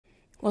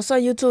What's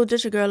up, YouTube?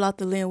 This your girl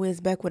LoftyLiyah Wiz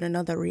back with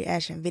another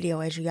reaction video.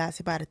 As you guys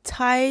see by the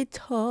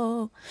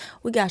title,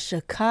 we got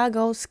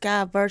Chicago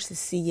Sky versus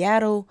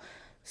Seattle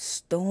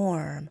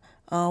Storm.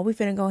 We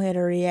finna go ahead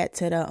and react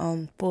to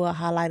the full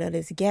highlight of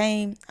this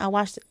game. I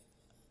watched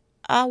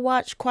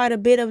quite a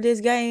bit of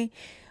this game.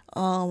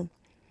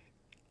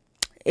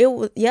 It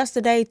was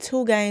yesterday.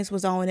 Two games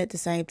was on at the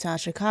same time.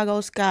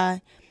 Chicago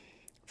Sky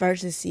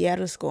versus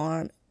Seattle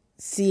Storm.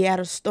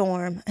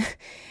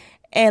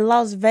 And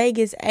Las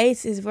Vegas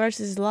Aces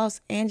versus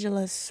Los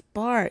Angeles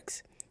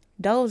Sparks.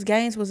 Those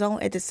games was on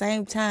at the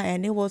same time,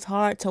 and it was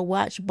hard to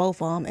watch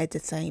both of them at the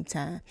same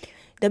time.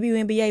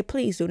 WNBA,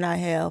 please do not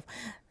have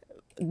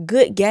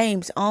good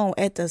games on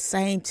at the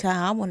same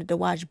time. I wanted to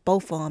watch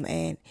both of them,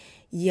 and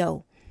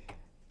yo.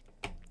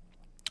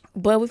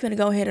 But we're finna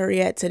go ahead and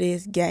react to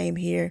this game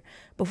here.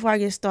 Before I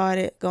get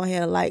started, go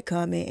ahead and like,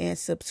 comment, and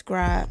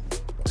subscribe.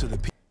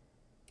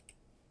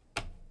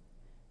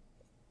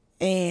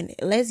 And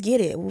let's get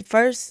it.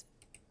 First,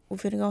 we're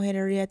finna go ahead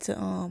and react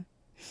to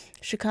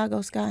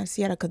Chicago Sky and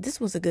Seattle, because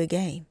this was a good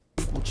game.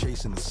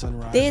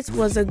 This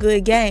was a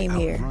good game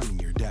here.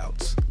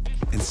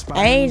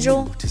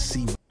 Angel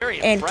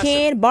and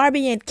Ken,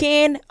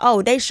 Barbie&Chen.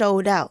 Oh, they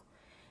showed out.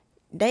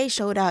 They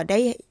showed out.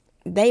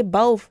 They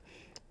both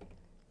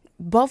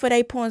of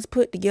their points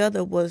put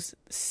together was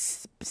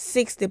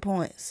 60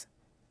 points.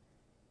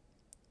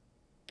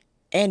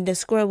 And the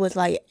score was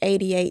like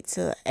 88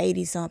 to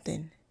 80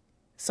 something.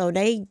 So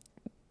they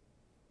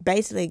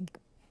basically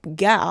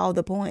got all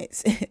the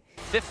points.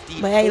 But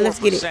hey, let's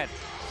get it.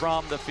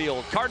 From the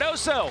field,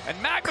 Cardoso and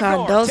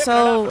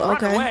Cardoso,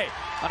 okay.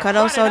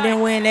 Cardoso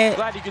didn't win that.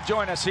 Glad you could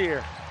join us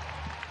here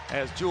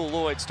as Jewel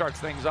Lloyd starts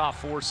things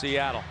off for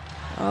Seattle.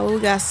 Oh,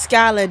 we got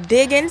Skylar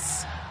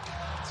Diggins.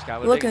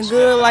 Looking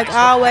good like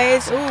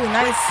always. Ooh,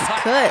 nice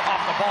cut.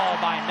 Off the ball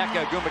by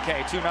Nneka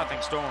Ogwumike,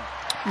 2-0 Storm.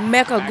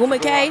 Nneka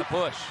Ogwumike.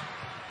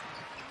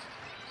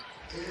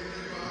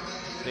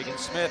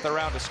 Diggins Smith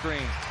around the screen.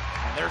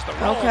 And there's the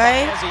roll.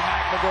 Okay.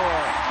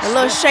 A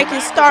little shaky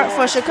start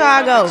for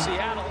Chicago.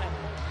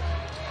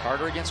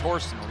 Carter against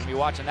Horston. We're going to be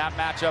watching that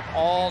matchup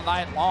all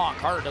night long.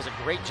 Carter does a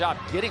great job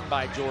getting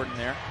by Jordan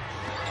there.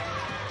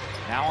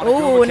 Now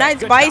ooh,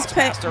 nice bounce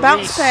pass.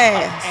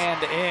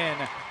 And in.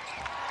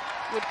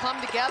 Would come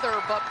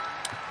together, but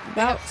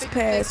bounce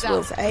pass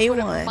was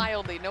A1.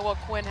 Mildly. Noah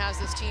Quinn has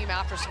this team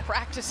after some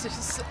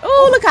practices.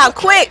 Oh, look how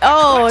quick.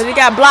 Oh, they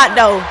got blocked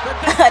though.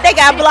 They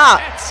got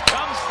blocked.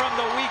 Comes from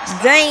the weak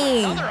side.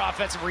 Dang. Another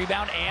offensive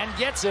rebound and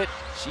gets it.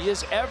 She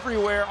is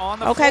everywhere on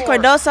the okay, floor.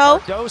 Cardoso.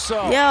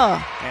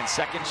 Yeah. And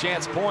second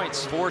chance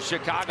points for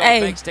Chicago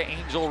thanks to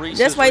Angel Reese's.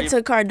 Just wait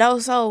till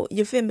Cardoso,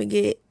 you feel me,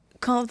 get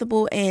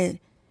comfortable and,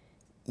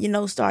 you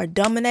know, start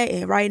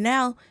dominating. Right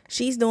now,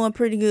 she's doing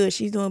pretty good.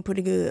 She's doing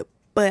pretty good.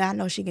 But I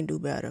know she can do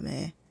better,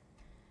 man.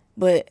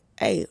 But,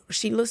 hey,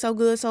 she looks so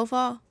good so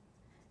far.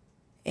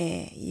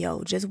 And,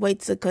 yo, just wait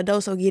till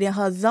Cardoso get in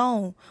her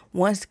zone.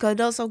 Once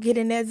Cardoso get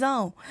in that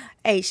zone,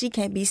 hey, she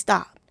can't be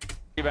stopped.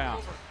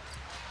 Rebound.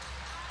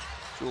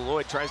 Jewel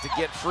Lloyd tries to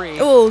get free.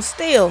 Oh,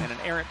 still. And an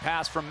errant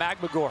pass from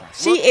McMagor.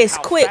 She is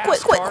quick.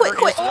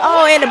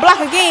 Oh, and the block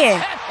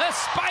again.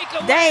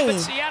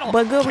 Dang.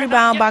 But good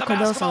rebound by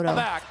Cardoso,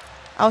 though.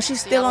 Oh,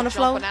 she's still on the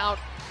floor.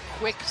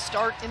 Quick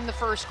start in the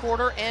first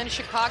quarter, and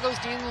Chicago's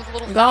dealing with a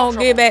little foul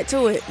trouble. Get back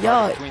to it,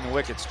 y'all. Between the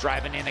wickets,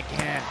 driving in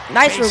again.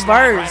 Nice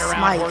reverse,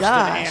 my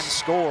gosh. And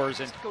scores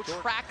and go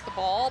track the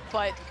ball,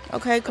 but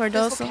okay,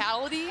 Cardoso. The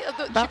physicality of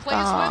she plays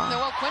with,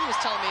 Noah Quinn was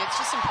telling me, it's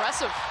just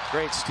impressive.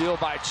 Great steal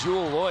by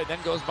Jewel Lloyd, then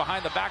goes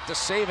behind the back to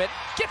save it,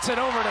 gets it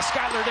over to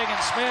Skylar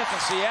Diggins Smith,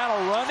 and Seattle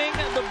running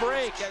the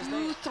break.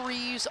 Two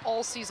threes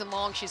all season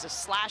long. She's a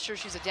slasher.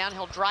 She's a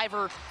downhill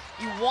driver.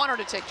 You want her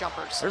to take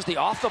jumpers. There's the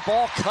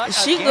off-the-ball cut.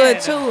 She again.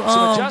 Good too.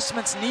 Some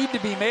adjustments need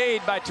to be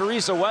made by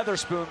Teresa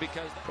Weatherspoon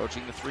because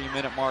approaching the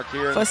 3-minute mark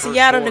here. For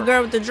Seattle, the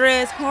girl with the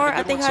dress,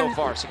 I think her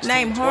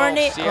name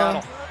Hornet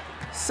or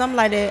something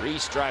like that.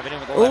 Reese driving in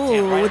with the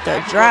ooh, with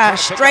the drive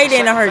straight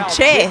into her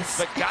chest.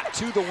 But got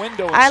to the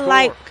window and I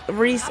like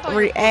Reese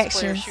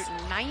reactions.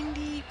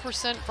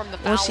 90% from the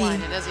foul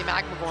line, and Ezzy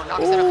McMagor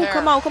knocks it up there.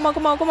 Come on.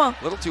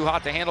 A little too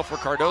hot to handle for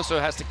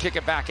Cardoso. Has to kick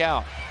it back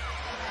out.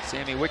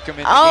 Sammy Whitcomb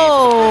in the game for the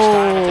first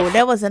time.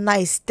 That was a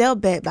nice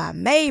step back by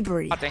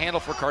Mabry. The handle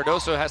for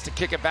Cardoso has to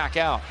kick it back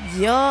out.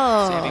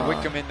 Yeah. Sammy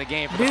Whitcomb in the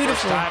game for the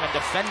first time and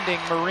defending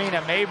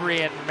Marina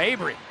Mabry, and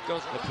Mabry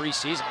goes to the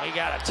preseason. We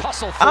got a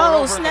tussle for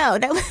oh, snap.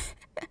 That was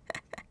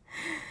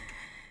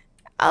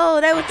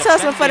oh, they were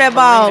tussling for that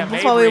ball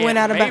before we went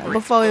out of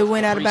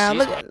bounds.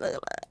 Look.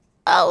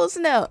 Oh,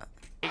 snap.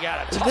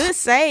 Good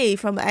save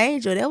from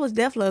Angel. That was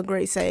definitely a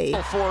great save.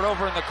 Forward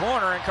over in the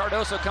corner, and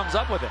Cardoso comes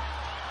up with it.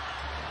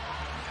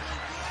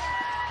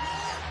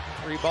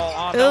 Free ball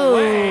on the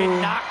way,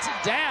 knocked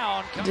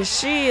down. The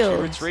shield.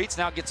 She retreats,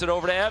 now gets it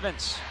over to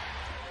Evans.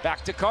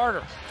 Back to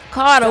Carter.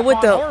 Carter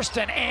with the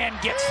Horston and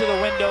gets to the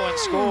window and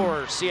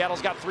scores.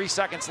 Seattle's got 3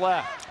 seconds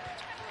left.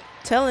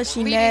 Telling she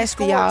Leading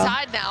nasty, scorer y'all.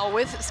 tied now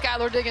with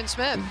Skylar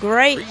Diggins-Smith.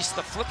 Great. Reese,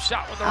 the flip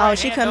shot with the Oh, right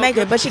she hand, couldn't no make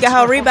good. it, but she got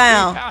her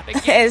rebound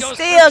and Goes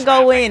still for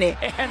go traffic in it.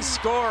 and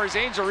scores.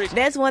 Angel Reese.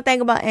 That's one thing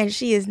about Angel.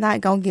 She is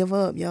not gonna give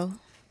up, yo.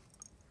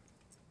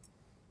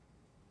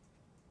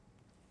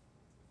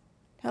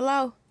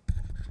 Hello.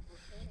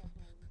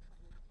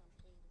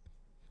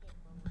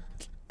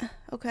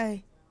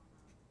 Okay.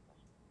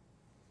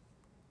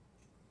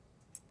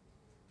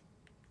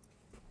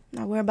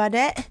 Not worry about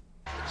that.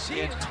 She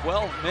had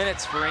 12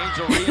 minutes for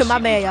Angel Reese. My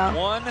bad, y'all.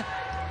 One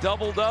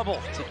double-double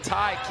to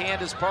tie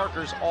Candace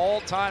Parker's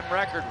all-time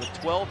record with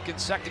 12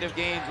 consecutive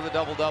games with a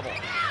double-double.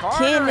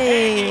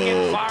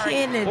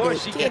 Kennedy Boy,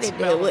 she gets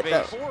with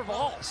the 4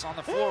 balls on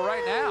the floor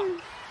right now.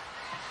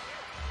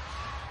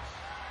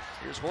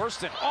 Here's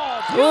Horston.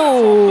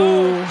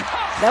 Oh,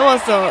 that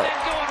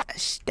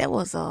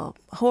was a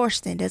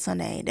Horston. That's her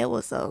name. That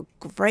was a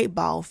great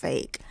ball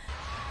fake.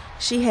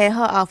 She had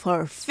her off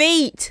her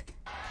feet.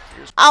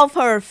 Off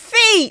her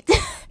feet.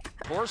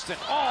 Horston.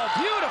 Oh,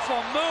 beautiful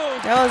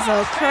move. That was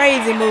a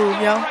crazy move,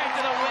 yo. Right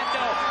to the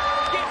window.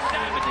 Get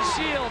Diamond to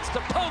Shields to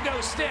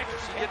pogo stick.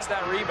 She gets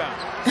that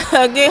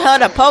rebound. Get her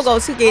the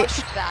pogo stick.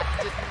 That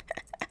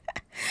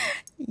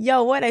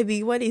Yo, what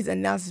these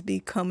announcers be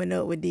coming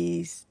up with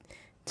these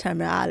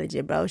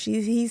terminology, bro?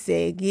 He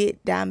said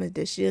get Diamond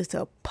the Shields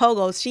to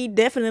pogo. She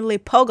definitely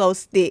pogo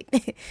stick.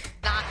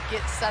 not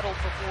get settled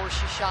before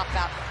she shot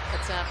that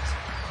attempt.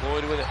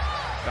 Lloyd with it.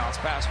 Bounce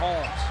pass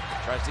Holmes.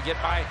 Tries to get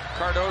by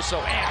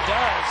Cardoso and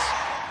does.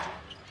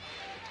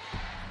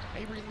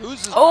 Mabry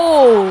loses.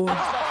 Oh, Fourth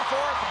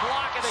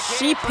block of the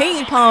she game.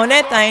 ping pong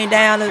that thing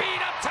down. Feet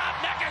up top,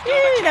 Neca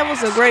Yeah, that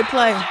was a great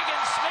play.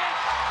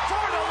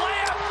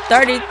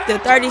 30 to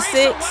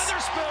 36.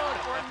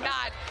 Or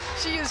not.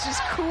 She is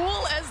just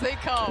cool as they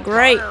come.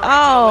 Great.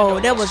 Oh,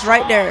 that was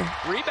right there.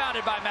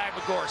 Rebounded by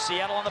McGregor.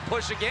 Seattle on the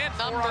push again.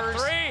 4 on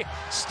Numbers. 3.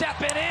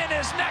 Stepping in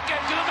is Neca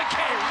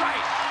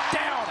right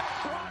down.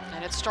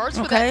 And it starts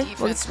with Okay, that defense.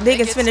 what's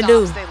Diggins They get finna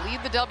do? stops. They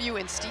lead the W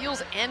in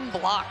steals and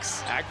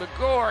blocks.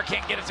 McGregor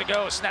can't get it to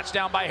go. Snatched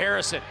down by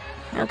Harrison.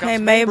 Here Okay,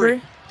 comes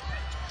Mabry.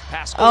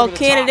 Pass Oh, over the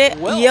Kennedy. top.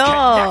 Well Yo.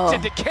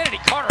 connected to Kennedy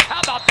Carter.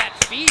 How about that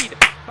feed?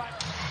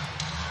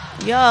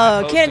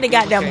 Yo, Kennedy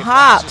got them Okay,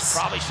 hops.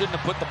 Probably shouldn't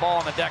have put the ball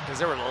on the deck because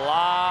there were a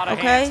lot of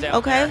hands down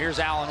there. Here's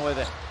Allen with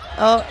it.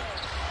 Oh,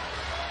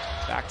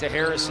 Back to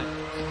Harrison.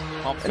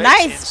 Pump fakes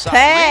nice inside.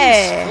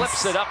 pass. Reese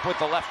flips it up with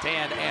the left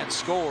hand and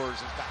scores.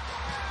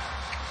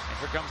 And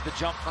here comes the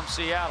jump from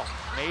Seattle.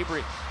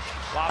 Mabry.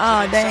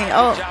 Oh, dang.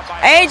 Oh,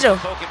 Angel.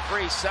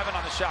 Free. 7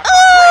 on the shot.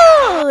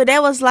 Oh,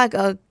 that was like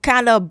a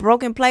kind of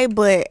broken play,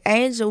 but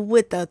Angel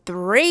with the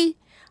 3.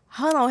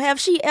 Hold on, have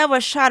she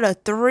ever shot a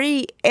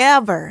 3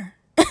 ever?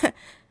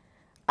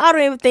 I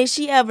don't even think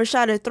she ever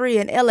shot a 3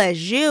 in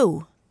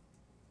LSU.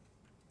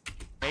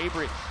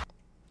 Mabry.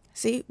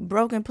 See,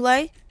 broken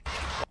play.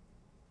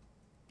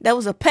 That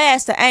was a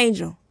pass to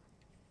Angel.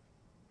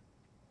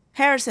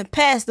 Harrison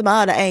passed the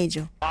ball to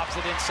Angel. Pops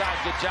it inside.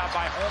 Good job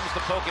by Holmes to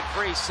poke it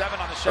free. 7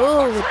 on the shot.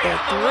 Oh, with Three the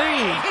on the way.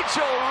 3.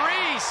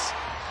 Angel Reese.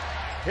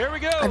 Here we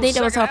go. I think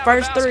that was her Second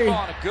half of first 3.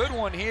 basketball, and a good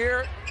one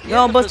here.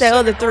 Go on, bust that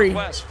other Pacific 3.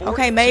 Northwest.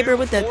 Okay, Mabry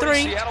with the 42-40, 3.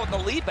 Seattle in the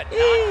lead, but Eee,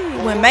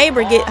 when not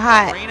Mabry get for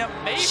hot, Marina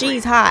Mabry.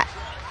 she's hot.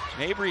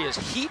 Mabry is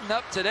heating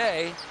up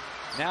today.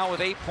 Now with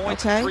 8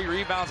 points Okay. and 3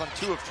 rebounds on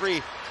 2 of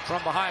 3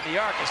 from behind the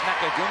arc as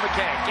Neca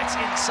gets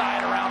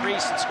inside around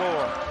Reese and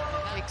score.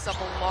 Takes up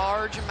a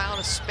large amount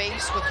of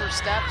space with her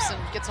steps and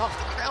gets off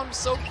the ground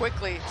so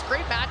quickly. It's a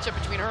great matchup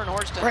between her and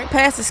Horston. Great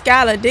pass to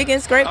Skylar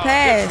Diggins. Great Good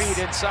pass.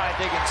 feed inside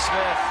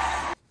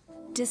Diggins-Smith.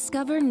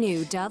 Discover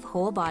new Dove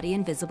Whole Body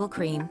Invisible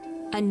Cream.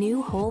 A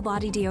new whole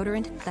body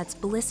deodorant that's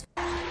blissful.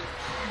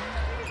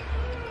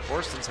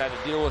 Horston's had to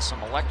deal with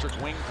some electric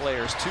wing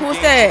players. 2 Who's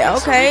games that?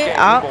 against Okay, Enrique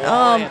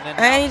Iguodala, and then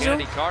now Angel.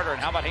 Kennedy Carter, and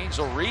how about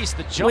Angel Reese?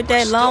 The jumper With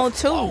that long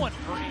still two. flowing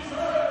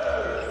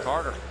for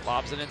Carter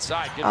lobs it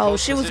inside. Good Oh,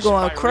 post she was position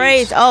going by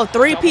crazy. Reese. Oh,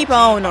 3 Double people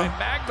team on by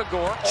her.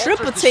 McGregor.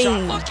 Triple Alters the shot.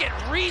 team. Look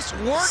at Reese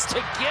work to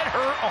get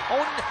her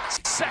own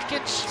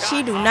second shot.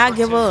 She do not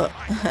give up.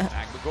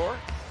 McGregor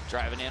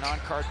driving in on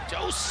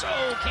Cardoso.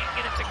 Can't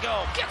get it to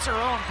go. Gets her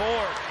own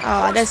board.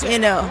 Oh, that's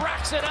in there.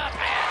 Racks it up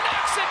and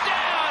knocks it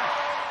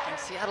down. And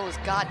Seattle has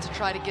got to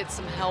try to get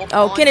some help.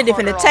 Oh, on Kennedy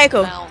Carter finna off take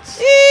the her.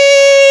 bounce.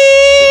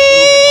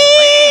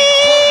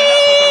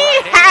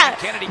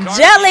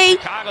 Jelly.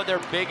 Chicago, their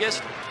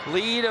biggest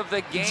lead of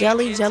the game.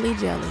 Jelly, It's jelly,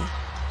 jelly.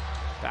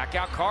 back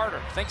out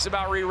Carter. Thinks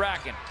about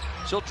re-racking.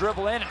 She'll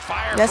dribble in and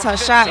fire. That's from her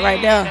shot 15,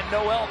 right there. And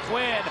Noelle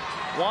Quinn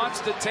wants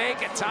to take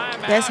a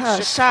timeout. That's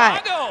her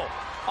shot.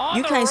 On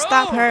You the can't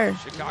stop road. her.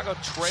 Chicago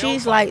trails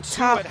She's by like 2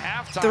 top at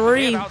halftime.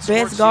 3 They outscored best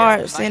Seattle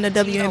guards in the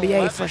 19-11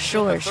 WNBA for in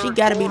sure. the She third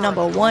got to be quarter.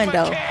 number 1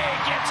 though.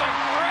 McKay gets a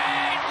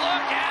great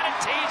look at it,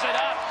 tees it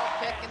up.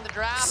 Pick in the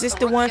draft.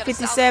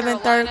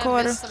 61-57 third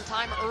quarter. Missed some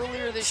time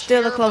earlier this Still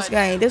a year, close but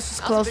game. This was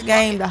a that close big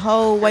game bucket. the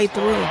whole way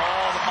through. Oh, the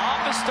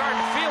mom is starting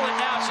to feel it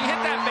now. She hit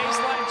that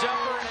baseline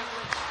jumper.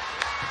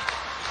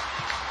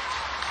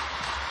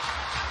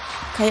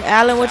 Okay,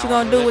 Allen, what you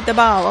gonna do with the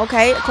ball?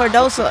 Okay,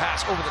 Cardoso.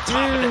 Pass over the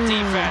top of the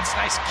defense.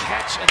 Nice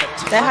catch and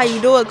the That's how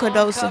you do it,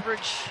 Cardoso.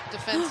 Coverage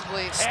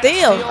defensively.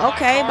 Still,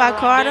 okay, by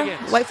Carter.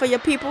 Diggins. Wait for your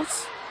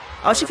peoples.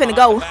 Oh, she finna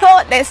go.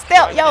 Oh, that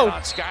step, yo.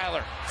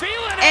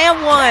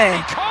 And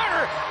one.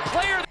 Carter,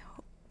 player.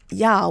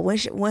 Y'all,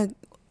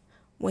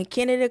 when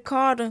Kennedy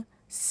Carter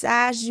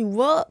size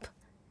you up,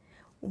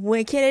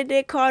 when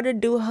Kennedy Carter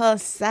do her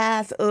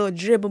size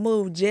dribble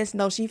move, just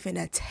know she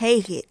finna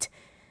take it.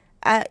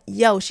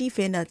 She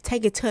finna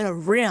take it to the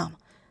rim.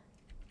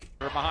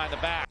 Behind the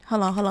back.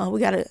 Hold on. We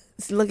gotta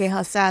look at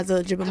her size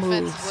dribble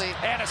moves.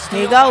 And a steal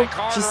Here you go. by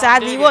Carter She on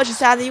sizing you up. She Diggins.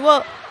 sizing you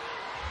up.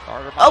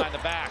 Carter Oh, behind the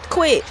back.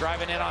 quick.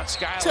 Driving in on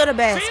Skyler. To the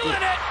basket. Feeling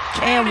it.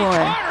 And Kennedy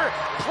one. Carter,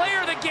 player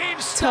of the game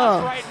stuff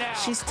Tough. right now.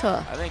 She's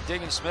tough. I think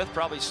Diggins Smith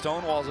probably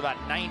stonewalls about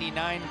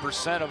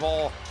 99% of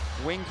all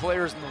wing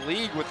players in the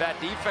league with that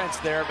defense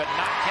there, but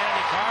not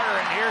Kennedy Carter.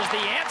 And here's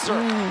the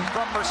answer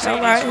from Mercedes.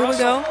 All right, here we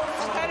Russell. go.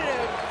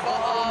 Competitive.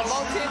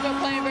 Both teams are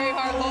playing very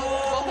hard,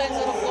 both ends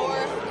of the floor,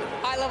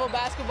 high-level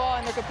basketball,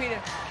 and they're competing.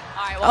 All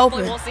right, well, Open.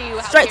 we'll see you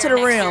out Straight to here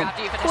the next year rim.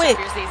 after you finish Quick. up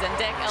your season.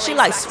 Dick, She LA's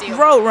like back to you.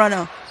 road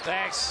runner.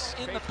 Thanks.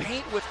 In the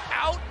paint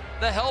without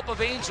the help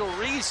of Angel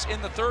Reese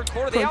in the third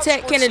quarter. They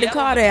Protect outscored Kennedy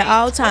Seattle Carter in the at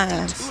all paint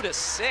times.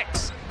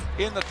 22-6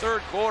 in the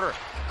third quarter.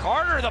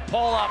 Carter the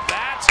pull up.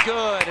 That's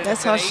good. And That's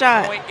it's her an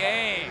shot. 8-point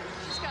game.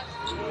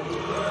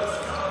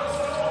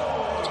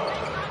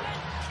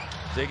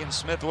 Diggins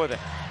Smith with it.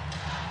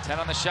 10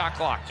 on the shot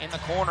clock. In the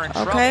corner in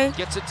Okay. trouble.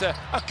 Gets it to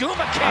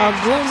Aguma.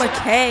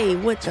 Aguma K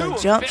with the 2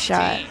 of jump 15.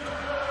 shot.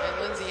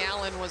 And Lindsay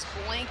Allen was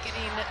blanketing.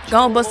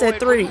 Gonna bust that Lloyd,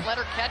 three. wouldn't let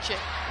her catch it.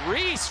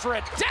 Reese for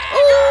a dagger.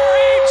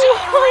 Angel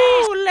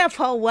Reese. Ooh, left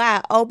her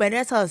wide open.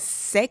 That's her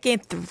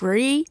second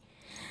three.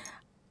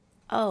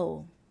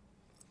 Oh.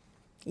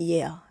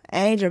 Yeah.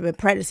 Angel been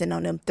practicing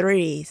on them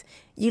threes.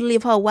 You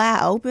leave her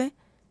wide open?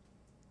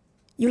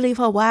 You leave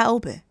her wide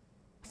open.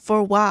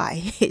 For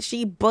why?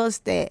 She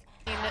bust that.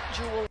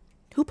 Jewel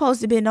Who supposed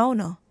to been on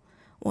her?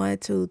 1,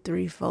 2,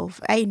 3, 4,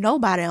 5. Ain't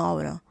nobody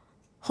on her.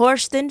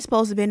 Horston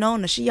supposed to been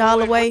on her. She all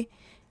the way.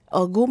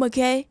 Aguma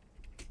K.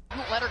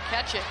 wouldn't let her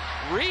catch it.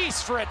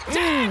 Reese for a dagger.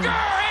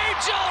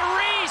 Angel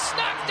Reese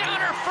knocked down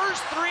her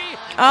first three.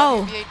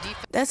 Oh, NBA defense.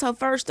 that's her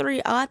first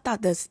three. Oh, I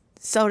thought that's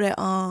so that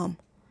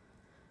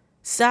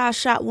side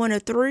shot 1 or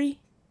 3.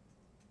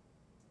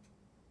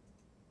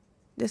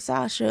 The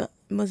side shot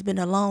must have been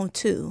a long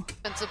 2.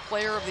 Defensive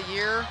Player of the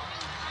Year.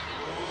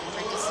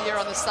 Great to see her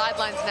on the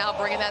sidelines now,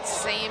 bringing that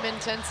same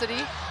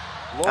intensity.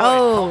 Lloyd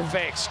pump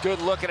fakes. Good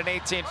look at an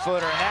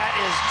 18-footer, and that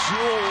is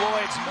Jewel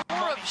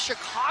Lloyd's. More of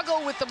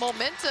Chicago with the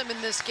momentum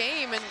in this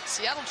game, and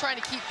Seattle trying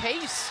to keep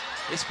pace.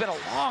 It's been a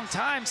long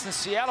time since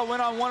Seattle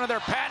went on one of their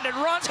patented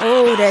runs.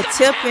 Oh, that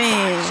Jewel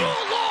tipping.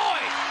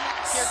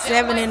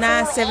 Lloyd.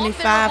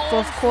 79-75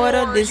 fourth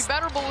quarter. This You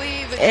better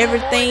believe that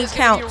everything Jewel Lloyd is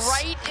gonna counts.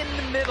 be right in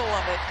the middle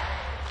of it.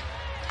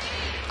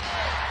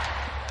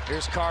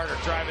 Here's Carter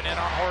driving in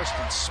on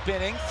Horston,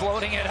 spinning,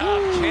 floating it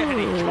up.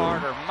 Kennedy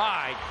Carter,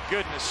 my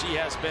goodness, she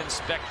has been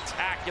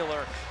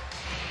spectacular.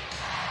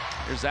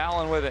 Here's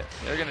Allen with it.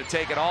 They're going to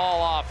take it all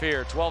off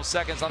here. 12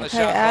 seconds on the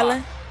shot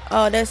Allen. clock.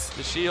 Oh, that's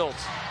To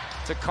Shields,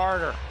 to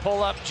Carter,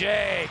 pull up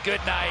Jay.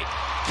 Good night.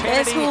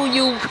 that's Kennedy, who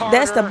you. Carter.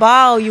 That's the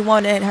ball you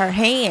want in her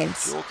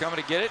hands. Jewel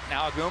coming to get it.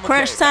 Now Aguma.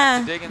 Crunch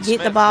time.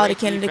 Get the ball to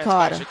Kennedy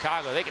Carter.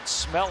 Chicago. They can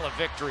smell a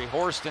victory.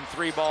 Horston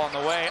 3-ball on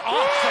the way.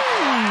 Off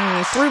the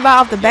glass. 3 ball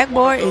off the Get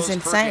one backboard of is those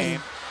per insane.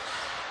 game.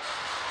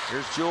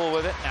 Here's Jewel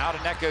with it. Now to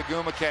Nneka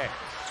Agumake.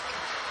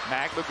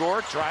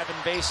 Magbagor driving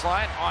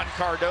baseline on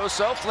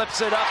Cardoso.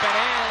 Flips it up and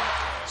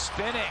in.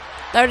 Spinning.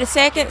 30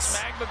 seconds.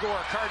 Magbagor.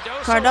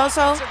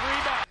 Cardoso. offensive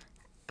rebound.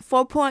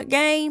 4-point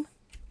game.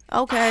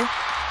 Okay.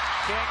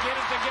 Can't get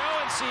it to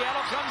go, and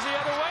Seattle comes the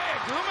other way.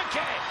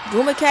 Agumake.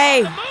 Guma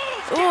K. The move.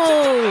 Gets it to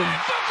Ooh.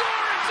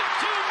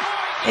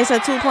 Magbagor. It's a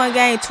 2-point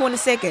game. 20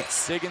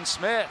 seconds. Diggins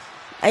Smith.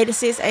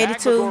 86, Magbagor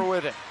 82.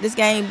 with it. This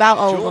game about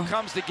Jewel over.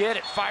 comes to get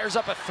it. Fires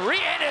up a 3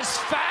 and is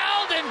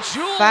fouled. And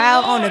Jewel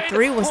Foul on the Lloyd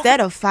 3. Was that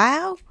a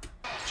foul?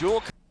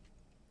 Jewel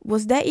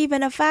Was that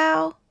even a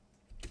foul?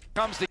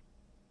 comes to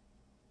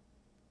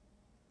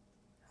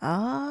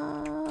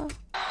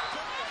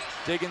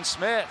Diggins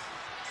Smith.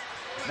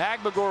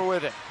 Magbagor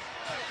with it.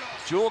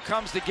 Jewel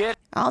comes to get it.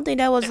 I don't think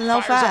that was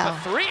no Fires foul.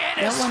 up a 3 and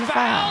That is wasn't a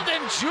fouled. foul.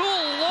 And Jewel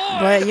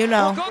Lloyd. But, you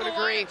know. will go I to would the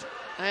agree. line.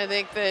 I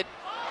think that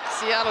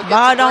Seattle gets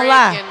Ball a don't break,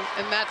 lie.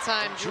 and that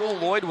time Jewel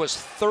Lloyd was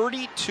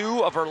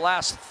 32 of her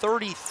last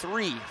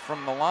 33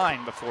 from the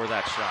line before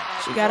that shot.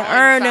 She got to drawing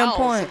earn them fouls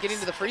and points. Getting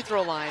to the free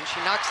throw line, she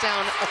knocks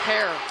down a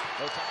pair.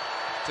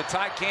 To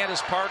tie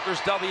Candace Parker's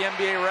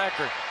WNBA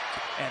record.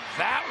 And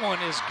that one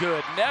is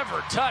good.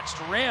 Never touched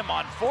rim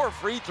on 4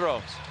 free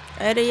throws.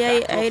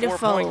 88, Back to a 84.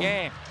 4-point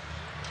game.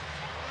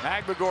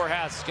 Magbagor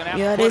has it. Gonna have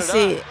Yeah, to put that's it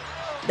it. up.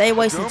 They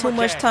wasted too Agumake.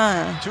 much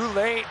time. Too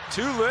late,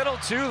 too little,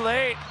 too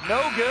late.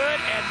 No good,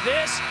 and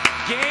this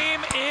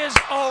game is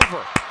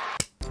over.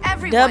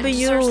 Everyone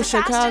deserves W, the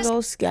Chicago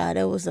Sky.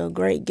 That was a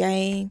great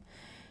game.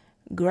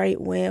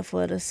 Great win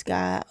for the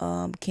Sky.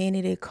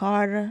 Kennedy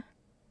Carter.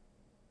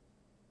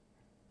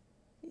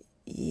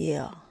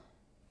 yeah.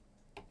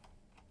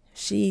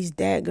 She's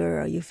that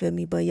girl, you feel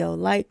me? But yo,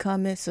 like,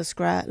 comment,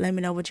 subscribe. Let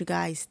me know what you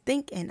guys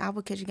think. And I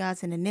will catch you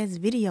guys in the next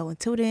video.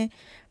 Until then,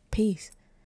 peace.